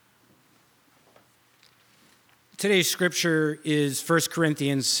Today's scripture is 1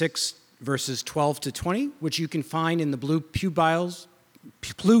 Corinthians 6, verses 12 to 20, which you can find in the blue pew Bibles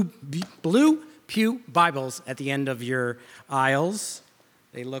at the end of your aisles.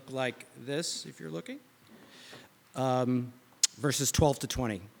 They look like this, if you're looking. Verses 12 to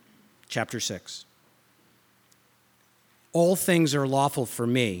 20, chapter 6. All things are lawful for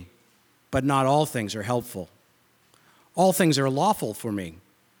me, but not all things are helpful. All things are lawful for me,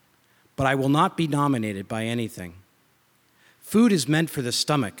 but I will not be dominated by anything. Food is meant for the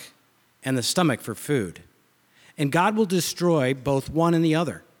stomach, and the stomach for food. And God will destroy both one and the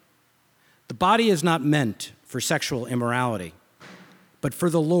other. The body is not meant for sexual immorality, but for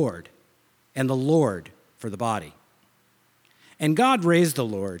the Lord, and the Lord for the body. And God raised the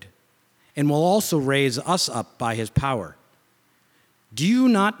Lord, and will also raise us up by his power. Do you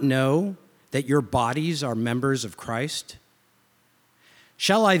not know that your bodies are members of Christ?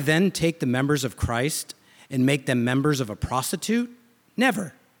 Shall I then take the members of Christ and make them members of a prostitute?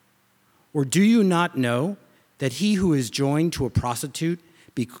 Never. Or do you not know that he who is joined to a prostitute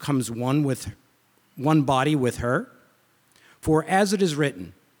becomes one body with her? For as it is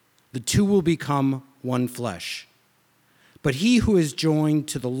written, the two will become one flesh. But he who is joined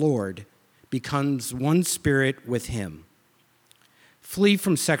to the Lord becomes one spirit with him. Flee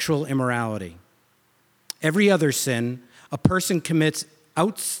from sexual immorality. Every other sin a person commits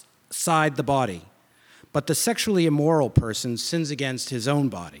outside the body, but the sexually immoral person sins against his own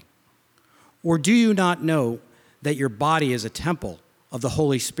body. Or do you not know that your body is a temple of the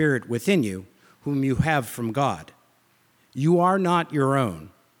Holy Spirit within you, whom you have from God? You are not your own,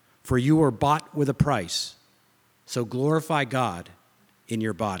 for you were bought with a price. So glorify God in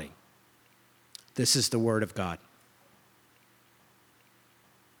your body. This is the word of God.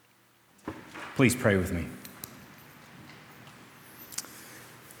 Please pray with me.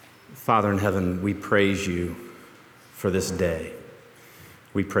 Father in heaven, we praise you for this day.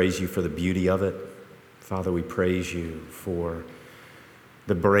 We praise you for the beauty of it. Father, we praise you for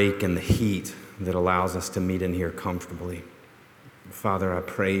the break and the heat that allows us to meet in here comfortably. Father, I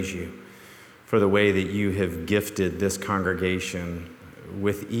praise you for the way that you have gifted this congregation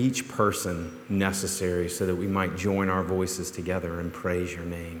with each person necessary so that we might join our voices together and praise your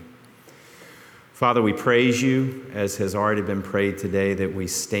name. Father, we praise you, as has already been prayed today, that we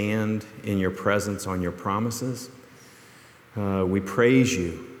stand in your presence on your promises. We praise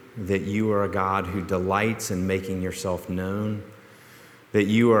you that you are a God who delights in making yourself known, that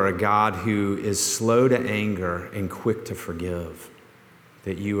you are a God who is slow to anger and quick to forgive,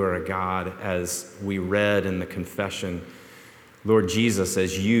 that you are a God, as we read in the confession, Lord Jesus,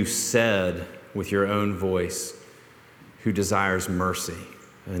 as you said with your own voice, who desires mercy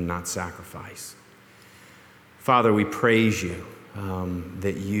and not sacrifice. Father, we praise you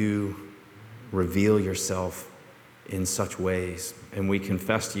that you reveal yourself in such ways, and we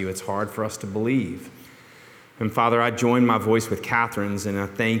confess to you it's hard for us to believe. And Father, I join my voice with Catherine's, and I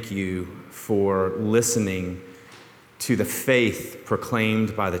thank you for listening to the faith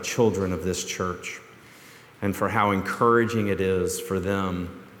proclaimed by the children of this church, and for how encouraging it is for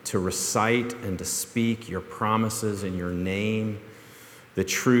them to recite and to speak your promises in your name, the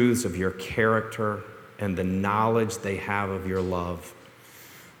truths of your character, and the knowledge they have of your love.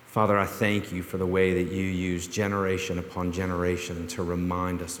 Father, I thank you for the way that you use generation upon generation to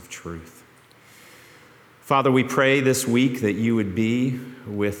remind us of truth. Father, we pray this week that you would be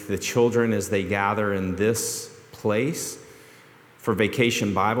with the children as they gather in this place for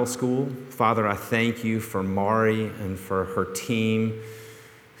Vacation Bible School. Father, I thank you for Mari and for her team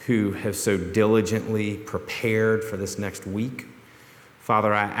who have so diligently prepared for this next week.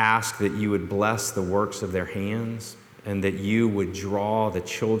 Father, I ask that you would bless the works of their hands and that you would draw the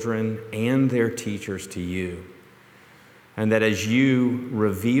children and their teachers to you. And that as you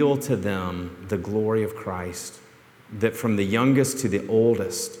reveal to them the glory of Christ, that from the youngest to the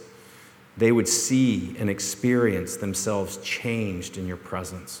oldest, they would see and experience themselves changed in your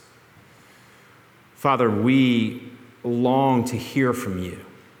presence. Father, we long to hear from you.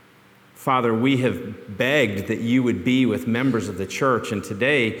 Father, we have begged that you would be with members of the church, and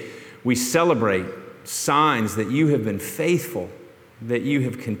today we celebrate signs that you have been faithful, that you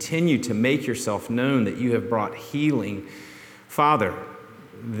have continued to make yourself known, that you have brought healing. Father,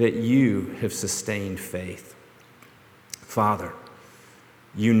 that you have sustained faith. Father,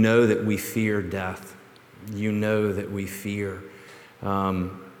 you know that we fear death. You know that we fear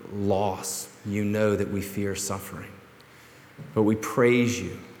loss. You know that we fear suffering. But we praise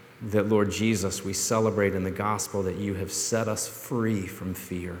you that, Lord Jesus, we celebrate in the gospel that you have set us free from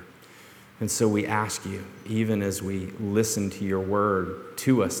fear. And so we ask you, even as we listen to your word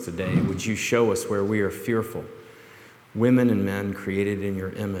to us today, would you show us where we are fearful? women and men created in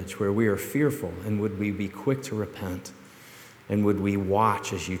your image, where we are fearful, and would we be quick to repent, and would we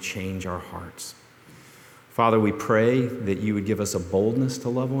watch as you change our hearts. Father, we pray that you would give us a boldness to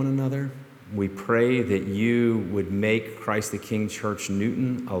love one another. We pray that you would make Christ the King Church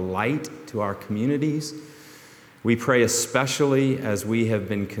Newton a light to our communities. We pray especially as we have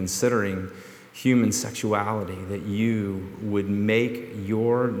been considering human sexuality, that you would make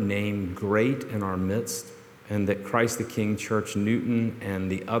your name great in our midst, and that Christ the King Church Newton and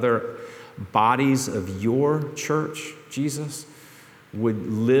the other bodies of your church, Jesus, would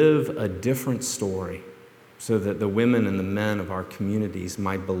live a different story, so that the women and the men of our communities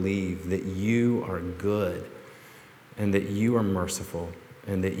might believe that you are good, and that you are merciful,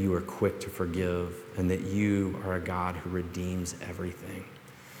 and that you are quick to forgive, and that you are a God who redeems everything.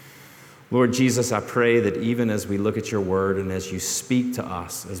 Lord Jesus, I pray that even as we look at your word and as you speak to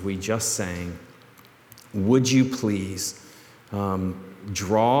us, as we just sang, would you please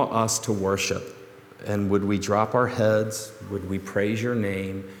draw us to worship? And would we drop our heads? Would we praise your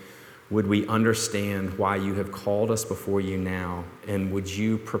name? Would we understand why you have called us before you now? And would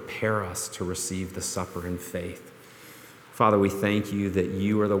you prepare us to receive the supper in faith? Father, we thank you that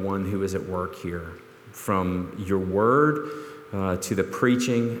you are the one who is at work here, from your word to the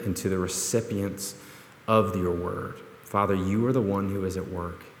preaching and to the recipients of your word. Father, you are the one who is at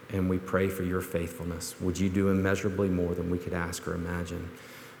work, and we pray for your faithfulness. Would you do immeasurably more than we could ask or imagine?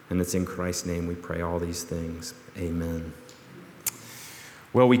 And it's in Christ's name we pray all these things. Amen.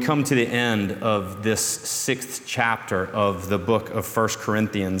 Well, we come to the end of this 6th chapter of the book of 1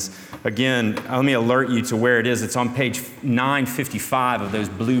 Corinthians. Again, let me alert you to where it is. It's on page 955 of those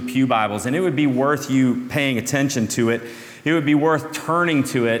blue pew Bibles, and it would be worth you paying attention to it. It would be worth turning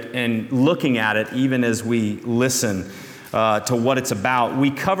to it and looking at it even as we listen to what it's about.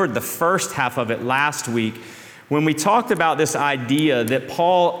 We covered the first half of it last week when we talked about this idea that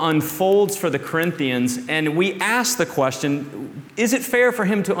Paul unfolds for the Corinthians, and we asked the question, is it fair for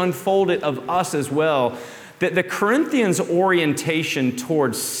him to unfold it of us as well? That the Corinthians' orientation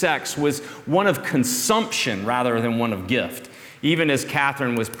towards sex was one of consumption rather than one of gift. Even as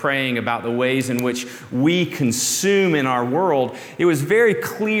Catherine was praying about the ways in which we consume in our world, it was very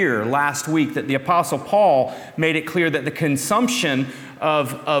clear last week that the Apostle Paul made it clear that the consumption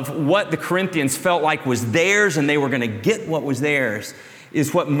of what the Corinthians felt like was theirs, and they were going to get what was theirs,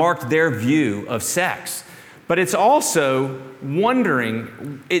 is what marked their view of sex. But it's also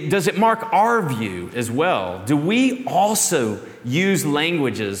wondering, does it mark our view as well? Do we also use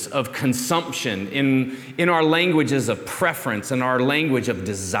languages of consumption in our languages of preference and our language of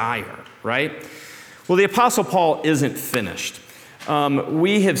desire, right? Well, the Apostle Paul isn't finished.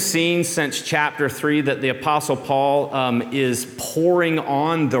 We have seen since chapter 3 that the Apostle Paul is pouring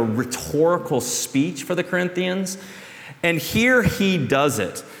on the rhetorical speech for the Corinthians. And here he does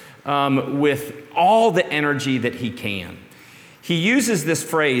it with all the energy that he can. He uses this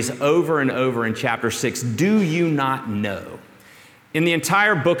phrase over and over in chapter 6, do you not know? In the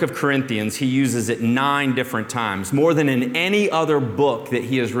entire book of Corinthians, he uses it 9 different times, more than in any other book that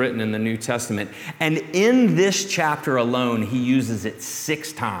he has written in the New Testament. And in this chapter alone, he uses it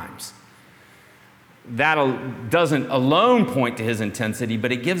 6 times. That doesn't alone point to his intensity,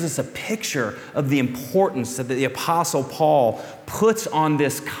 but it gives us a picture of the importance that the Apostle Paul puts on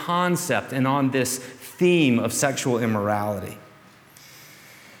this concept and on this theme of sexual immorality.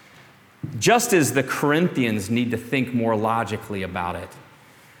 Just as the Corinthians need to think more logically about it,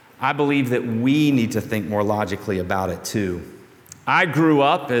 I believe that we need to think more logically about it too. I grew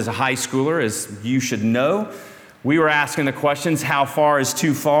up as a high schooler, as you should know. We were asking the questions, how far is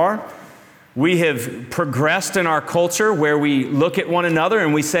too far? We have progressed in our culture where we look at one another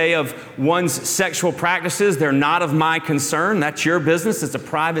and we say of one's sexual practices, they're not of my concern. That's your business. It's a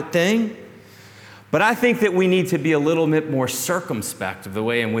private thing. But I think that we need to be a little bit more circumspect of the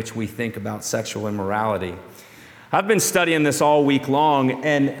way in which we think about sexual immorality. I've been studying this all week long,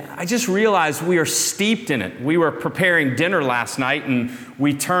 and I just realized we are steeped in it. We were preparing dinner last night, and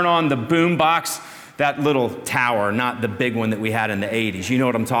we turn on the boom box, that little tower, not the big one that we had in the 80s. You know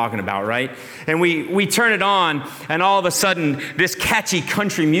what I'm talking about, right? And we turn it on, and all of a sudden, this catchy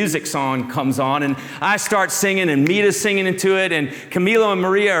country music song comes on, and I start singing, and Mita's singing into it, and Camilo and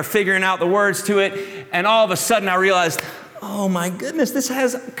Maria are figuring out the words to it, and all of a sudden I realized, oh my goodness, this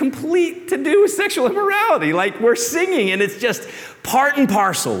has complete to do with sexual immorality. Like, we're singing, and it's just part and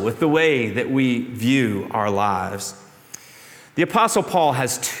parcel with the way that we view our lives. The Apostle Paul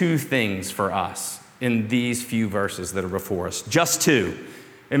has 2 things for us in these few verses that are before us. Just 2.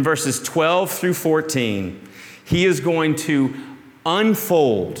 In verses 12 through 14, he is going to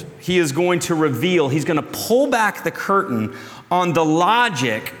unfold. He is going to reveal, he's going to pull back the curtain on the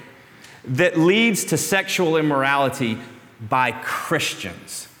logic that leads to sexual immorality by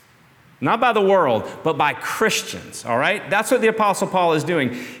Christians. Not by the world, but by Christians, all right? That's what the Apostle Paul is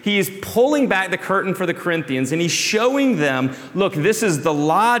doing. He is pulling back the curtain for the Corinthians, and he's showing them, look, this is the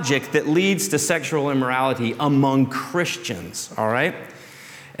logic that leads to sexual immorality among Christians, all right?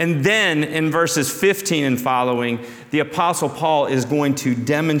 And then in verses 15 and following, the Apostle Paul is going to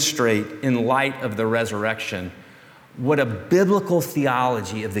demonstrate in light of the resurrection what a biblical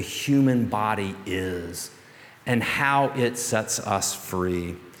theology of the human body is and how it sets us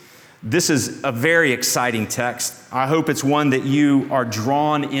free. This is a very exciting text. I hope it's one that you are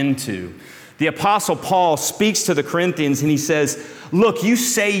drawn into. The Apostle Paul speaks to the Corinthians and he says, look, you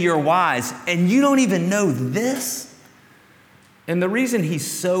say you're wise and you don't even know this. And the reason he's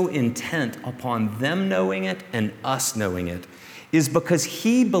so intent upon them knowing it and us knowing it is because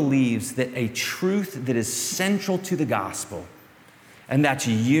he believes that a truth that is central to the gospel, and that's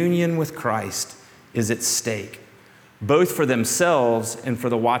union with Christ, is at stake, both for themselves and for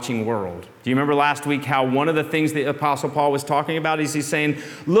the watching world. Do you remember last week how one of the things the Apostle Paul was talking about is he's saying,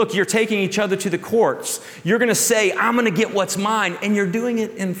 look, you're taking each other to the courts. You're going to say, I'm going to get what's mine, and you're doing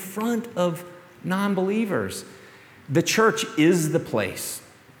it in front of non-believers. The church is the place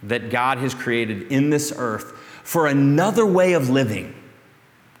that God has created in this earth for another way of living.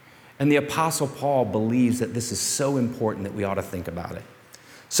 And the Apostle Paul believes that this is so important that we ought to think about it.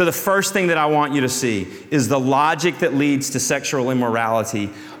 So the first thing that I want you to see is the logic that leads to sexual immorality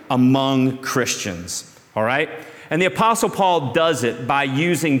among Christians, all right? And the Apostle Paul does it by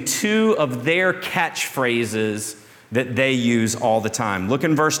using two of their catchphrases that they use all the time. Look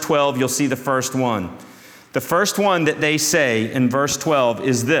in verse 12, you'll see the first one. The first one that they say in verse 12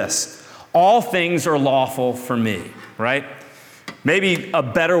 is this: all things are lawful for me, right? Maybe a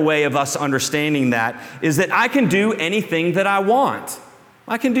better way of us understanding that is that I can do anything that I want.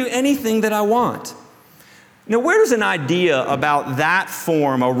 I can do anything that I want. Now, where does an idea about that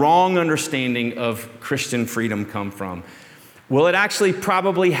form, a wrong understanding of Christian freedom, come from? Well, it actually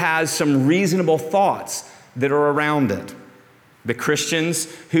probably has some reasonable thoughts that are around it. The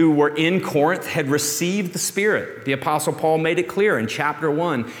Christians who were in Corinth had received the Spirit. The Apostle Paul made it clear in chapter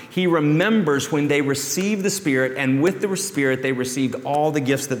 1. He remembers when they received the Spirit, and with the Spirit they received all the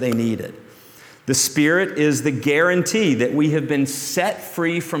gifts that they needed. The Spirit is the guarantee that we have been set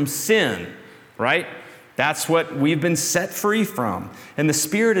free from sin, right? That's what we've been set free from. And the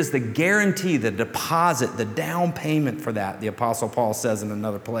Spirit is the guarantee, the deposit, the down payment for that, the Apostle Paul says in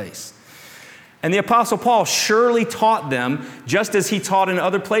another place. And the Apostle Paul surely taught them, just as he taught in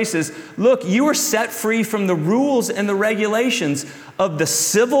other places, look, you are set free from the rules and the regulations of the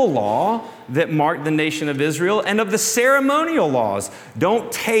civil law that marked the nation of Israel and of the ceremonial laws.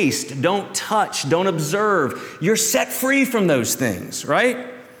 Don't taste, don't touch, don't observe. You're set free from those things, right?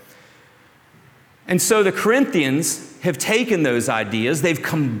 And so the Corinthians have taken those ideas, they've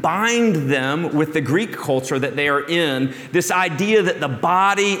combined them with the Greek culture that they are in, this idea that the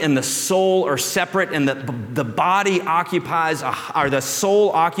body and the soul are separate and that the body occupies, or the soul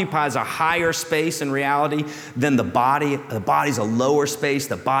occupies a higher space in reality than the body. The body's a lower space,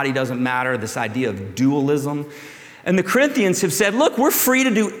 the body doesn't matter, this idea of dualism. And the Corinthians have said, look, we're free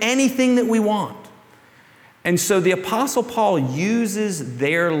to do anything that we want. And so the Apostle Paul uses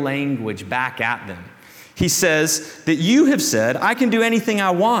their language back at them. He says that you have said, I can do anything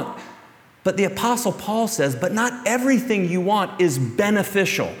I want. But the Apostle Paul says, but not everything you want is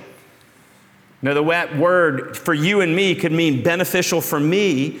beneficial. Now, the word for you and me could mean beneficial for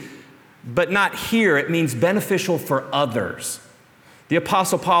me, but not here. It means beneficial for others. The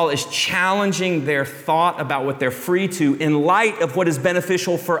Apostle Paul is challenging their thought about what they're free to in light of what is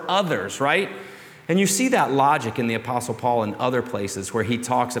beneficial for others, right? And you see that logic in the Apostle Paul in other places where he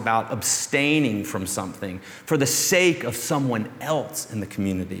talks about abstaining from something for the sake of someone else in the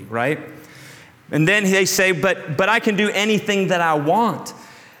community, right? And then they say, but I can do anything that I want.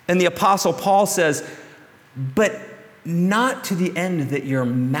 And the Apostle Paul says, but not to the end that you're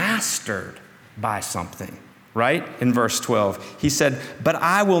mastered by something, right? In verse 12, he said, but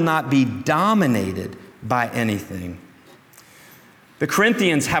I will not be dominated by anything. The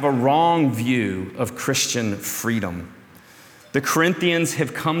Corinthians have a wrong view of Christian freedom. The Corinthians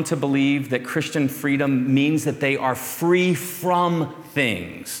have come to believe that Christian freedom means that they are free from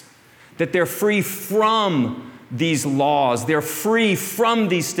things, that they're free from these laws, they're free from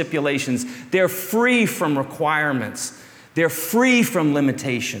these stipulations, they're free from requirements, they're free from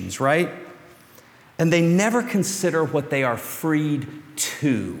limitations, right? And they never consider what they are freed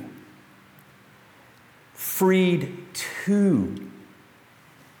to. Freed to.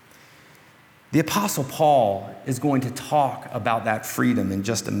 The Apostle Paul is going to talk about that freedom in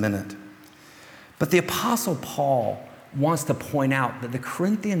just a minute. But the Apostle Paul wants to point out that the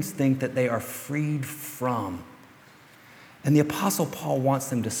Corinthians think that they are freed from. And the Apostle Paul wants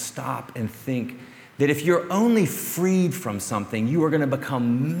them to stop and think that if you're only freed from something, you are going to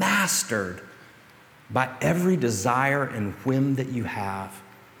become mastered by every desire and whim that you have.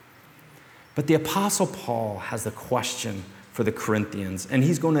 But the Apostle Paul has a question for the Corinthians, and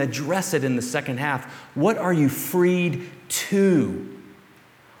he's going to address it in the second half. What are you freed to?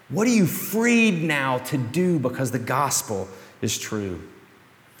 What are you freed now to do because the gospel is true?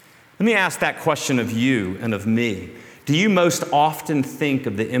 Let me ask that question of you and of me. Do you most often think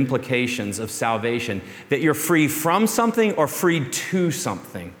of the implications of salvation that you're free from something or freed to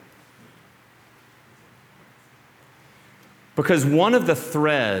something? Because one of the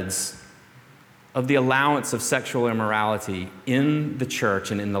threads of the allowance of sexual immorality in the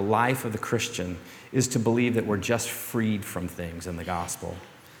church and in the life of the Christian is to believe that we're just freed from things in the gospel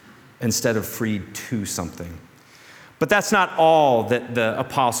instead of freed to something. But that's not all that the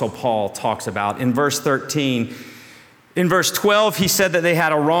Apostle Paul talks about. In verse 13, in verse 12, he said that they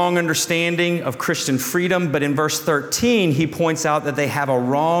had a wrong understanding of Christian freedom, but in verse 13, he points out that they have a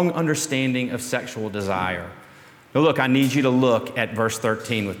wrong understanding of sexual desire. Now look, I need you to look at verse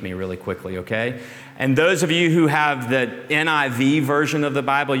 13 with me really quickly, okay? And those of you who have the NIV version of the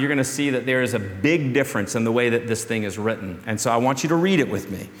Bible, you're going to see that there is a big difference in the way that this thing is written. And so I want you to read it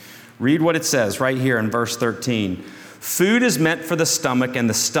with me. Read what it says right here in verse 13. Food is meant for the stomach and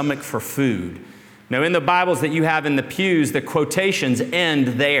the stomach for food. Now in the Bibles that you have in the pews, the quotations end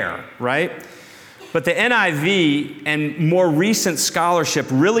there, right? But the NIV and more recent scholarship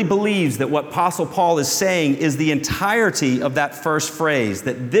really believes that what Apostle Paul is saying is the entirety of that first phrase,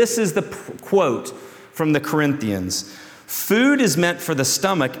 that this is the quote from the Corinthians. Food is meant for the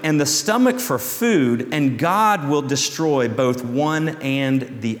stomach and the stomach for food, and God will destroy both one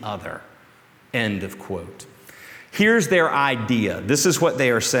and the other. End of quote. Here's their idea. This is what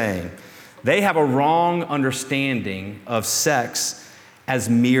they are saying. They have a wrong understanding of sex as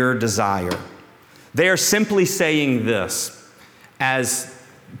mere desire. They are simply saying this as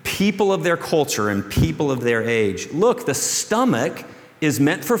people of their culture and people of their age. Look, the stomach is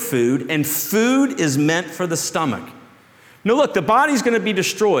meant for food and food is meant for the stomach. Now look, the body's going to be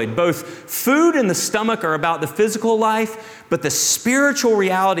destroyed. Both food and the stomach are about the physical life, but the spiritual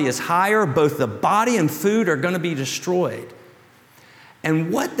reality is higher. Both the body and food are going to be destroyed.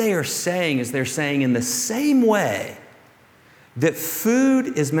 And what they are saying is they're saying in the same way that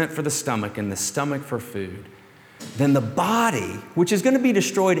food is meant for the stomach and the stomach for food, then the body, which is going to be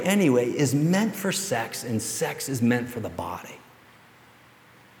destroyed anyway, is meant for sex and sex is meant for the body.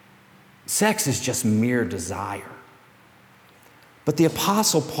 Sex is just mere desire. But the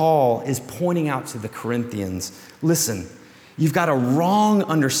Apostle Paul is pointing out to the Corinthians, listen, you've got a wrong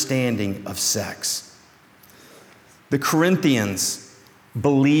understanding of sex. The Corinthians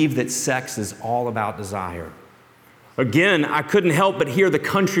believe that sex is all about desire. Again, I couldn't help but hear the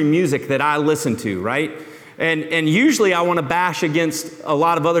country music that I listen to, right? And usually I want to bash against a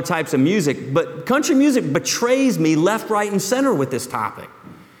lot of other types of music, but country music betrays me left, right, and center with this topic.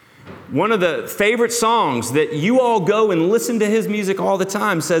 One of the favorite songs that you all go and listen to his music all the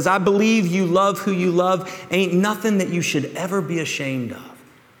time says, I believe you love who you love, ain't nothing that you should ever be ashamed of.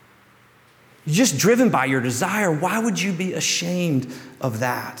 You're just driven by your desire. Why would you be ashamed of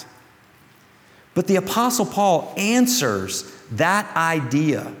that? But the Apostle Paul answers that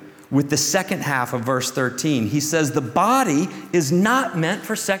idea with the second half of verse 13. He says the body is not meant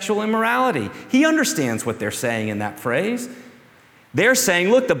for sexual immorality. He understands what they're saying in that phrase. They're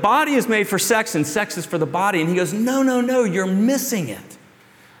saying, look, the body is made for sex and sex is for the body. And he goes, no, you're missing it.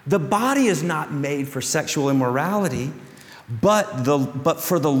 The body is not made for sexual immorality, but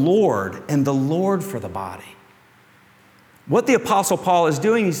for the Lord, and the Lord for the body. What the Apostle Paul is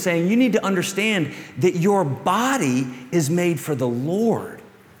doing, he's saying you need to understand that your body is made for the Lord,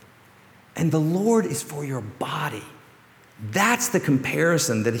 and the Lord is for your body. That's the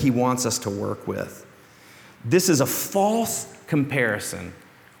comparison that he wants us to work with. This is a false comparison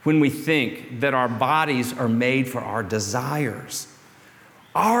when we think that our bodies are made for our desires.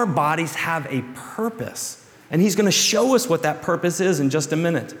 Our bodies have a purpose, and he's going to show us what that purpose is in just a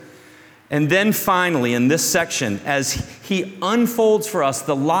minute. And then finally, in this section, as he unfolds for us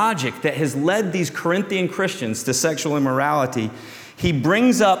the logic that has led these Corinthian Christians to sexual immorality, he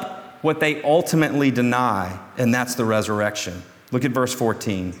brings up what they ultimately deny, and that's the resurrection. Look at verse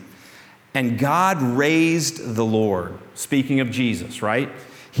 14. And God raised the Lord, speaking of Jesus, right?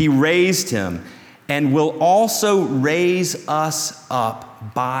 He raised him, and will also raise us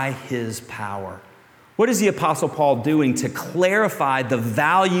up by his power. What is the Apostle Paul doing to clarify the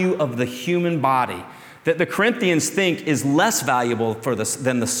value of the human body that the Corinthians think is less valuable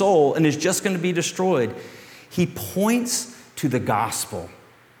than the soul and is just going to be destroyed? He points to the gospel,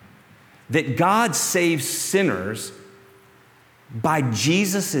 that God saves sinners by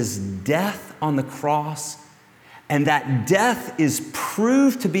Jesus' death on the cross, and that death is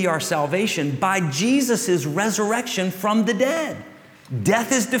proved to be our salvation by Jesus' resurrection from the dead.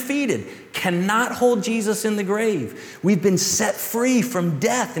 Death is defeated, cannot hold Jesus in the grave. We've been set free from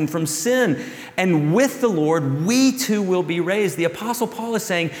death and from sin, and with the Lord, we too will be raised. The Apostle Paul is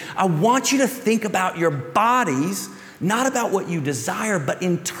saying, I want you to think about your bodies, not about what you desire, but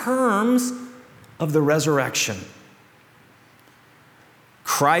in terms of the resurrection.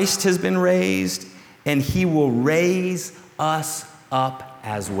 Christ has been raised, and he will raise us up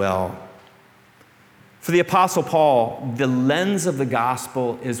as well. For the Apostle Paul, the lens of the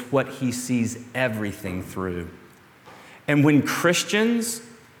gospel is what he sees everything through. And when Christians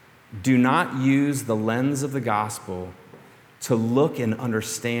do not use the lens of the gospel to look and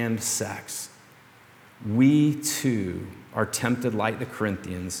understand sex, we too are tempted, like the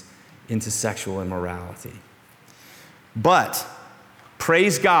Corinthians, into sexual immorality. But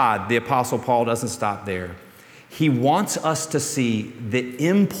praise God, the Apostle Paul doesn't stop there. He wants us to see the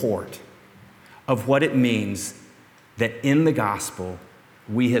import of what it means that in the gospel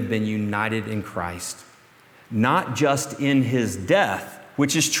we have been united in Christ. Not just in his death,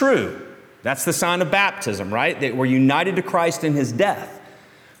 which is true. That's the sign of baptism, right? That we're united to Christ in his death.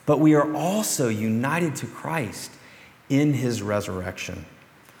 But we are also united to Christ in his resurrection.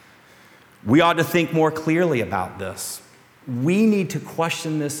 We ought to think more clearly about this. We need to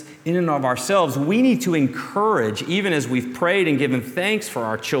question this in and of ourselves. We need to encourage, even as we've prayed and given thanks for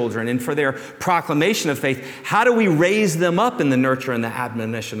our children and for their proclamation of faith, how do we raise them up in the nurture and the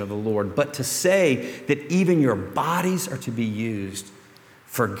admonition of the Lord? But to say that even your bodies are to be used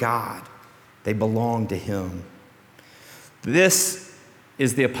for God. They belong to him. This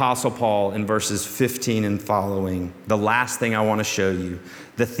is the Apostle Paul in verses 15 and following. The last thing I want to show you,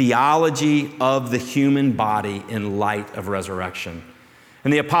 the theology of the human body in light of resurrection.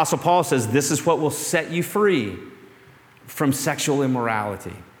 And the Apostle Paul says, this is what will set you free from sexual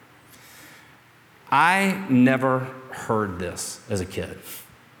immorality. I never heard this as a kid.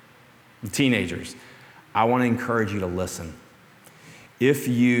 Teenagers, I want to encourage you to listen. If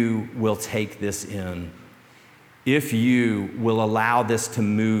you will take this in, if you will allow this to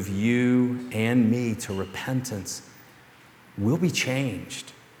move you and me to repentance, we'll be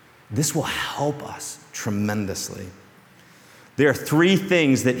changed. This will help us tremendously. There are three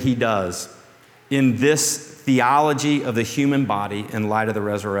things that he does in this theology of the human body in light of the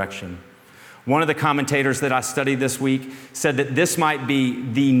resurrection. One of the commentators that I studied this week said that this might be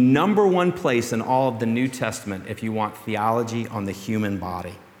the number one place in all of the New Testament if you want theology on the human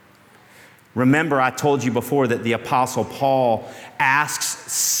body. Remember, I told you before that the Apostle Paul asks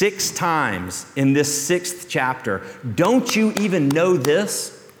 6 times in this 6th chapter, don't you even know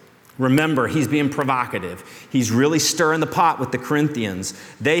this? Remember, he's being provocative. He's really stirring the pot with the Corinthians.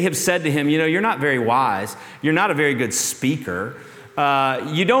 They have said to him, you're not very wise. You're not a very good speaker.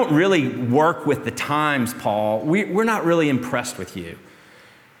 You don't really work with the times, Paul. We're not really impressed with you.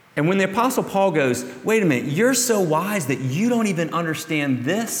 And when the Apostle Paul goes, wait a minute, you're so wise that you don't even understand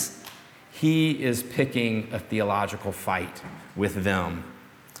this, he is picking a theological fight with them.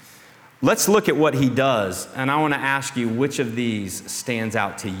 Let's look at what he does, and I want to ask you which of these stands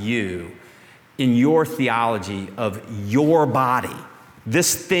out to you in your theology of your body,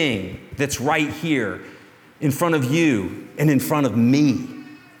 this thing that's right here in front of you and in front of me,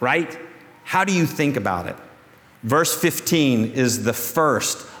 right? How do you think about it? Verse 15 is the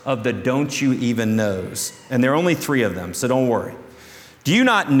first of the don't you even knows, and there are only 3 of them, so don't worry. Do you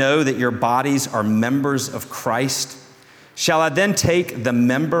not know that your bodies are members of Christ? Shall I then take the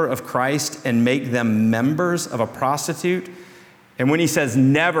member of Christ and make them members of a prostitute? And when he says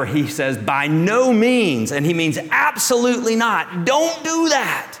never, he says by no means, and he means absolutely not. Don't do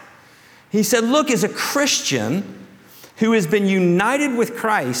that. He said, look, as a Christian who has been united with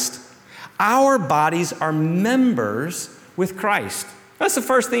Christ, our bodies are members with Christ. That's the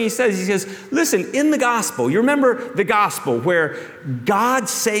first thing he says. He says, listen, in the gospel, you remember the gospel where God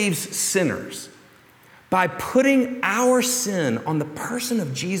saves sinners by putting our sin on the person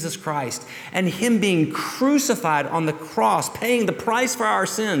of Jesus Christ and him being crucified on the cross, paying the price for our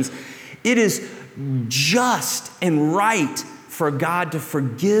sins. It is just and right for God to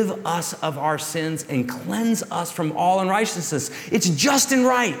forgive us of our sins and cleanse us from all unrighteousness. It's just and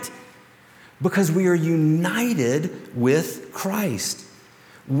right. because we are united with Christ.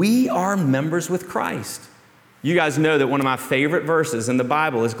 We are members with Christ. You guys know that one of my favorite verses in the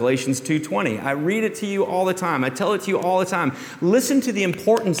Bible is Galatians 2:20. I read it to you all the time. I tell it to you all the time. Listen to the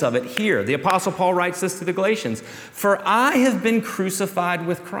importance of it here. The Apostle Paul writes this to the Galatians. For I have been crucified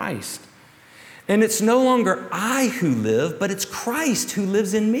with Christ. And it's no longer I who live, but it's Christ who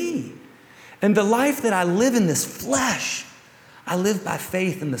lives in me. And the life that I live in this flesh, I live by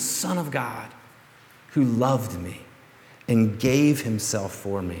faith in the Son of God who loved me and gave himself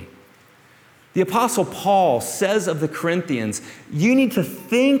for me. The Apostle Paul says of the Corinthians, you need to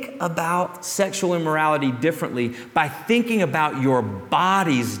think about sexual immorality differently by thinking about your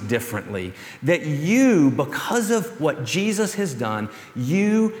bodies differently. That you, because of what Jesus has done,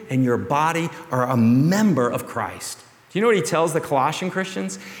 you and your body are a member of Christ. Do you know what he tells the Colossian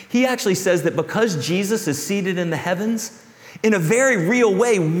Christians? He actually says that because Jesus is seated in the heavens, in a very real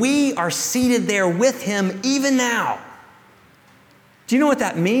way, we are seated there with him even now. Do you know what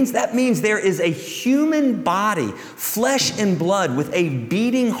that means? That means there is a human body, flesh and blood, with a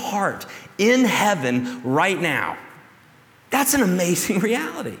beating heart in heaven right now. That's an amazing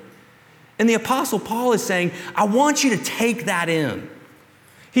reality. And the Apostle Paul is saying, I want you to take that in.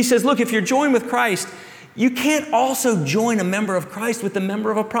 He says, look, if you're joined with Christ, you can't also join a member of Christ with a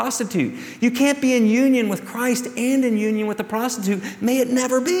member of a prostitute. You can't be in union with Christ and in union with a prostitute. May it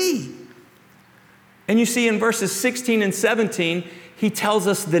never be. And you see in verses 16 and 17, he tells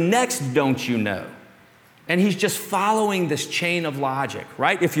us the next don't you know. And he's just following this chain of logic,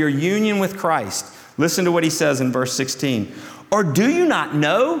 right? If you're union with Christ, listen to what he says in verse 16. Or do you not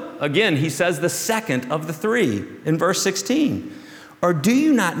know? Again, he says the second of the three in verse 16. Or do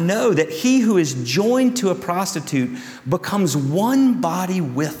you not know that he who is joined to a prostitute becomes one body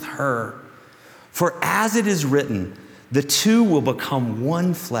with her? For as it is written, the two will become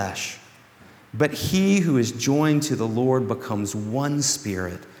one flesh. But he who is joined to the Lord becomes one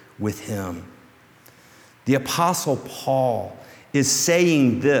spirit with him. The Apostle Paul is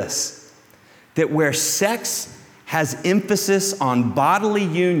saying this, that where sex has emphasis on bodily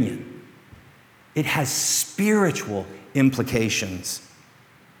union, it has spiritual implications.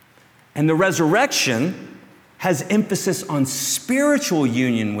 And the resurrection has emphasis on spiritual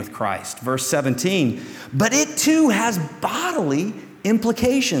union with Christ. Verse 17, but it too has bodily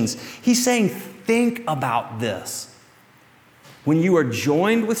implications. He's saying, think about this. When you are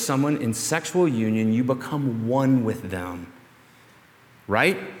joined with someone in sexual union, you become one with them.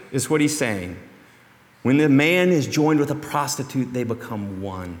 Right? Is what he's saying. When the man is joined with a prostitute, they become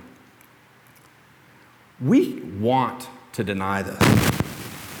one. We want to deny this,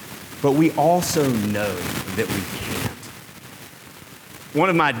 but we also know that we can't. One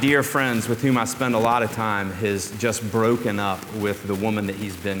of my dear friends with whom I spend a lot of time has just broken up with the woman that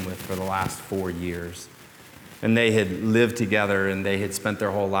he's been with for the last 4 years. And they had lived together and they had spent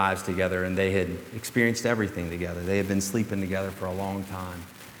their whole lives together and they had experienced everything together. They had been sleeping together for a long time.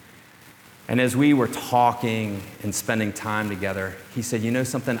 And as we were talking and spending time together, he said, you know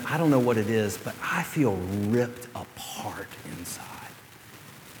something, I don't know what it is, but I feel ripped apart inside.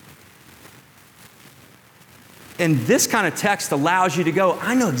 And this kind of text allows you to go,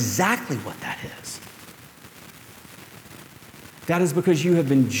 I know exactly what that is. That is because you have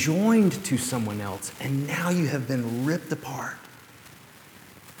been joined to someone else and now you have been ripped apart.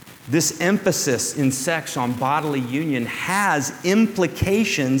 This emphasis in sex on bodily union has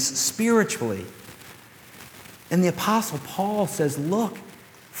implications spiritually. And the Apostle Paul says, look,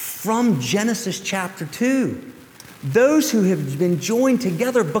 from Genesis chapter 2, those who have been joined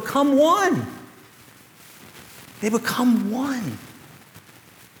together become one. They become one.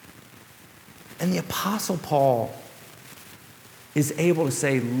 And the Apostle Paul is able to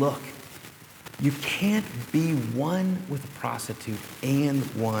say, look, you can't be one with a prostitute and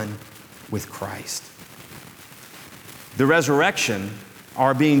one with Christ. The resurrection,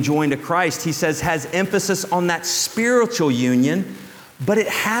 our being joined to Christ, he says, has emphasis on that spiritual union, but it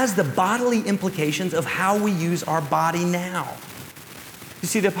has the bodily implications of how we use our body now. You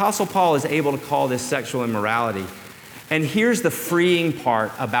see, the Apostle Paul is able to call this sexual immorality. And here's the freeing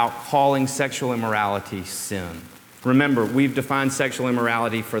part about calling sexual immorality sin. Remember, we've defined sexual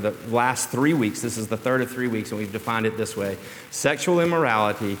immorality for the last 3 weeks. This is the third of 3 weeks, and we've defined it this way. Sexual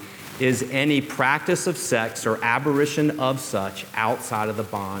immorality is any practice of sex or aberration of such outside of the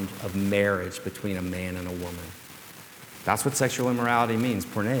bond of marriage between a man and a woman. That's what sexual immorality means,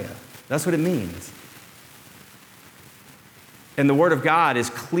 porneia. That's what it means. And the Word of God is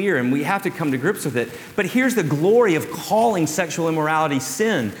clear, and we have to come to grips with it. But here's the glory of calling sexual immorality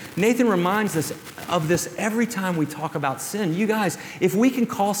sin. Nathan reminds us of this every time we talk about sin. You guys, if we can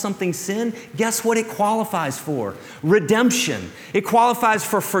call something sin, guess what it qualifies for? Redemption. It qualifies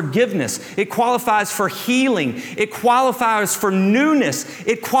for forgiveness. It qualifies for healing. It qualifies for newness.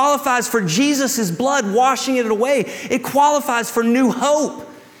 It qualifies for Jesus' blood washing it away. It qualifies for new hope.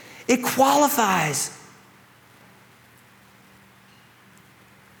 It qualifies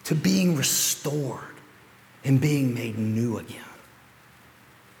to being restored and being made new again.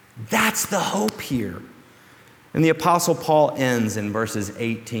 That's the hope here. And the Apostle Paul ends in verses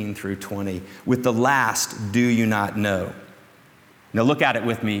 18 through 20 with the last, do you not know? Now look at it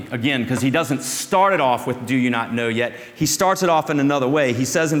with me again, because he doesn't start it off with do you not know yet. He starts it off in another way. He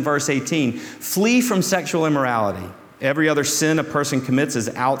says in verse 18, flee from sexual immorality. Every other sin a person commits is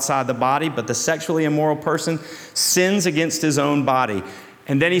outside the body, but the sexually immoral person sins against his own body.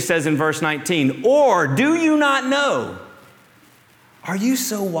 And then he says in verse 19, or do you not know? Are you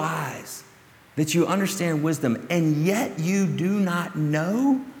so wise that you understand wisdom, and yet you do not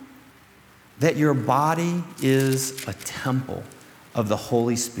know that your body is a temple of the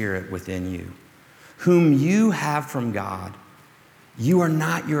Holy Spirit within you, whom you have from God? You are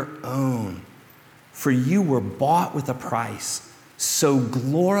not your own, for you were bought with a price. So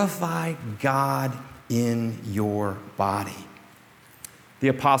glorify God in your body. The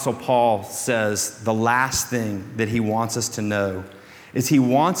Apostle Paul says the last thing that he wants us to know is he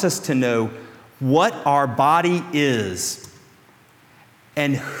wants us to know what our body is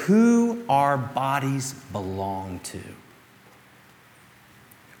and who our bodies belong to.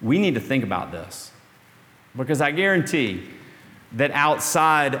 We need to think about this, because I guarantee that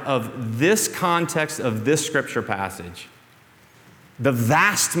outside of this context of this scripture passage, the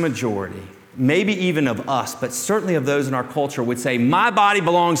vast majority, maybe even of us, but certainly of those in our culture, would say, my body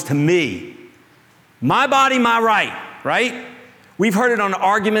belongs to me. My body, my right? We've heard it on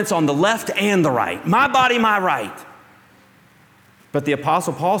arguments on the left and the right. My body, my right. But the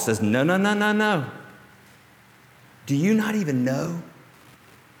Apostle Paul says, no. Do you not even know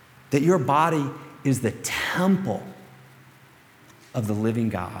that your body is the temple of the living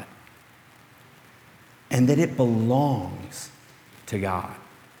God, and that it belongs to God?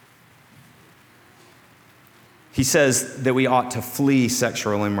 He says that we ought to flee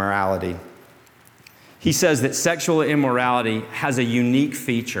sexual immorality. He says that sexual immorality has a unique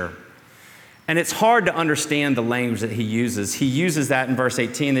feature. And it's hard to understand the language that he uses. He uses that in verse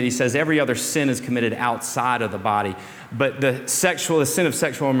 18, that he says every other sin is committed outside of the body, but the sin of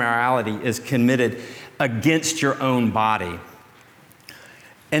sexual immorality is committed against your own body.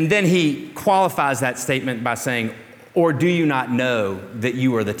 And then he qualifies that statement by saying, or do you not know that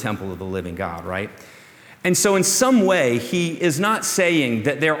you are the temple of the living God, right? And so in some way, he is not saying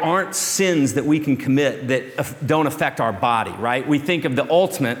that there aren't sins that we can commit that don't affect our body, right? We think of the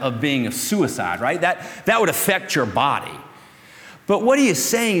ultimate of being a suicide, right? That would affect your body. But what he is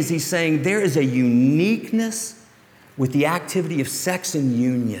saying is he's saying there is a uniqueness with the activity of sex and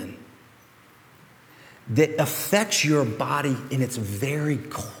union that affects your body in its very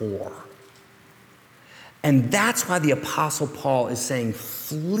core. And that's why the Apostle Paul is saying,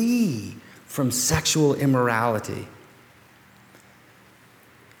 flee from sexual immorality.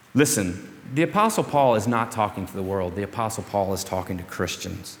 Listen, the Apostle Paul is not talking to the world. The Apostle Paul is talking to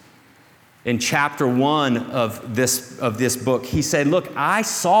Christians. In chapter 1 of this book, he said, look, I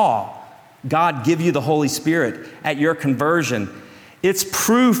saw God give you the Holy Spirit at your conversion. It's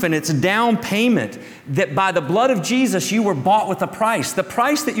proof and it's down payment that by the blood of Jesus you were bought with a price. The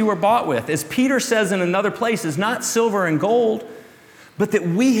price that you were bought with, as Peter says in another place, is not silver and gold, but that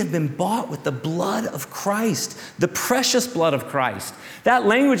we have been bought with the blood of Christ, the precious blood of Christ. That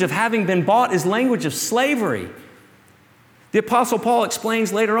language of having been bought is language of slavery. The Apostle Paul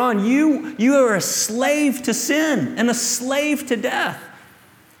explains later on, you are a slave to sin and a slave to death.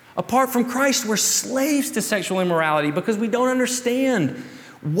 Apart from Christ, we're slaves to sexual immorality because we don't understand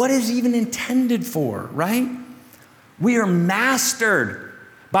what is even intended for, right? We are mastered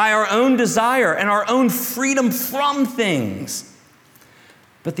by our own desire and our own freedom from things.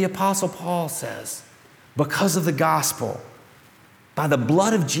 But the Apostle Paul says, because of the gospel, by the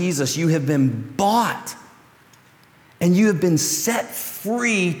blood of Jesus, you have been bought and you have been set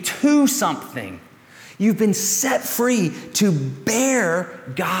free to something. You've been set free to bear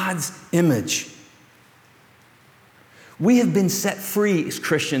God's image. We have been set free as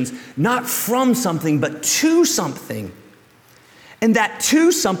Christians, not from something, but to something. And that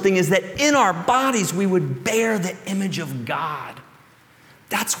to something is that in our bodies we would bear the image of God.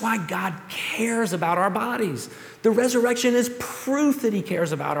 That's why God cares about our bodies. The resurrection is proof that he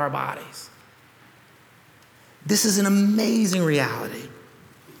cares about our bodies. This is an amazing reality.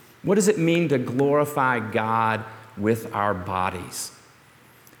 What does it mean to glorify God with our bodies?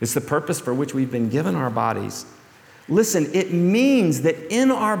 It's the purpose for which we've been given our bodies. Listen, it means that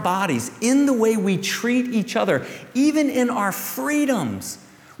in our bodies, in the way we treat each other, even in our freedoms,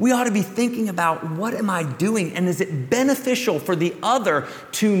 we ought to be thinking about, what am I doing? And is it beneficial for the other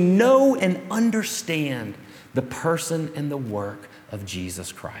to know and understand the person and the work of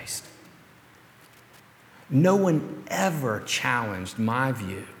Jesus Christ? No one ever challenged my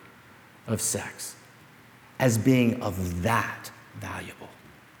view of sex as being of that valuable.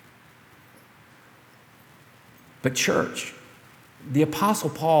 But church, the Apostle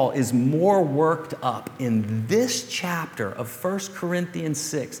Paul is more worked up in this chapter of 1 Corinthians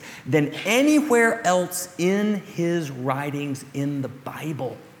 6 than anywhere else in his writings in the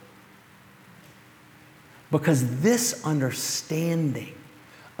Bible. Because this understanding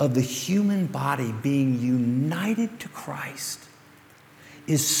of the human body being united to Christ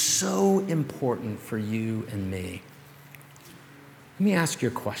is so important for you and me. Let me ask you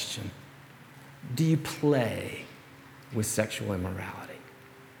a question. Do you play with sexual immorality?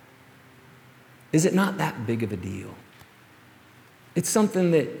 Is it not that big of a deal? It's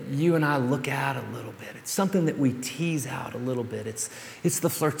something that you and I look at a little bit. It's something that we tease out a little bit. It's the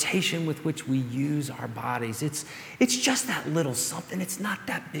flirtation with which we use our bodies. It's just that little something. It's not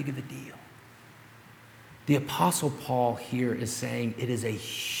that big of a deal. The Apostle Paul here is saying it is a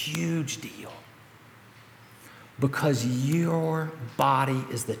huge deal because your body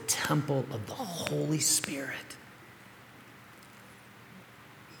is the temple of the Holy Spirit.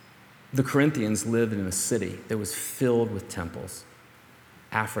 The Corinthians lived in a city that was filled with temples,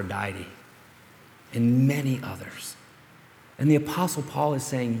 Aphrodite, and many others. And the Apostle Paul is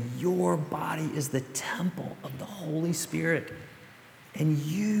saying, your body is the temple of the Holy Spirit, and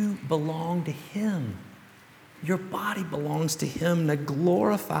you belong to him. Your body belongs to him. To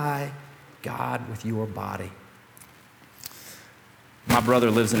glorify God with your body. My brother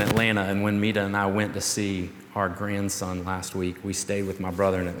lives in Atlanta, and when Mita and I went to see our grandson last week, we stayed with my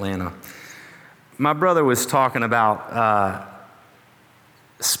brother in Atlanta. My brother was talking about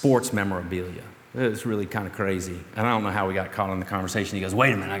sports memorabilia. It was really kind of crazy. And I don't know how we got caught in the conversation. He goes,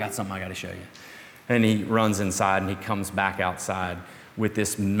 wait a minute, I got something I got to show you. And he runs inside and he comes back outside with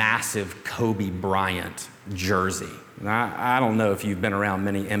this massive Kobe Bryant jersey. Now, I don't know if you've been around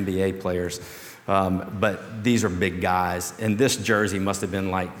many NBA players, but these are big guys. And this jersey must have been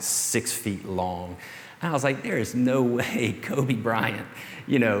like 6 feet long. And I was like, there is no way Kobe Bryant,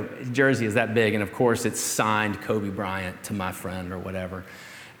 jersey is that big. And of course, it's signed Kobe Bryant to my friend or whatever.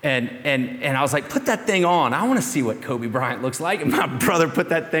 And I was like, put that thing on. I want to see what Kobe Bryant looks like. And my brother put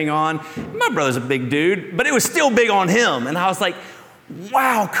that thing on. My brother's a big dude, but it was still big on him. And I was like,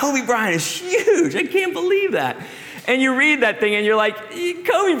 wow, Kobe Bryant is huge. I can't believe that. And you read that thing and you're like,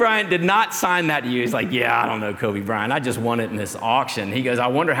 Kobe Bryant did not sign that to you. He's like, yeah, I don't know Kobe Bryant. I just won it in this auction. He goes, I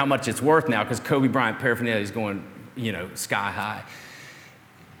wonder how much it's worth now because Kobe Bryant paraphernalia is going, sky high.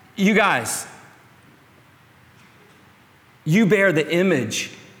 You guys, you bear the image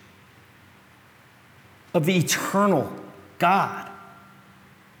of the eternal God.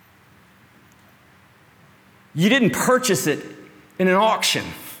 You didn't purchase it in an auction.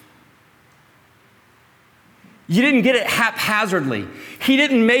 You didn't get it haphazardly. He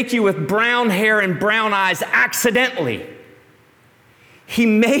didn't make you with brown hair and brown eyes accidentally. He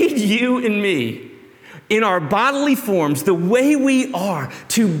made you and me in our bodily forms the way we are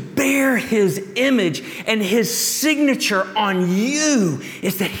to bear his image, and his signature on you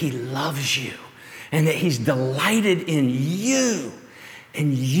is that he loves you and that he's delighted in you,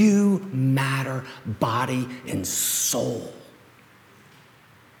 and you matter body and soul.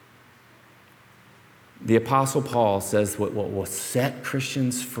 The Apostle Paul says what will set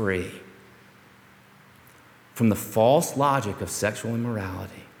Christians free from the false logic of sexual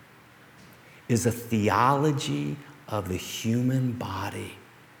immorality is a theology of the human body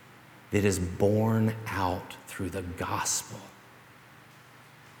that is born out through the gospel.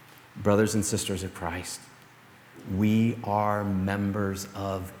 Brothers and sisters of Christ, we are members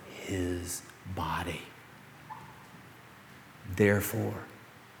of his body. Therefore,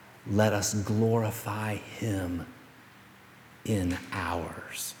 let us glorify him in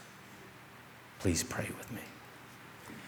ours. Please pray with me.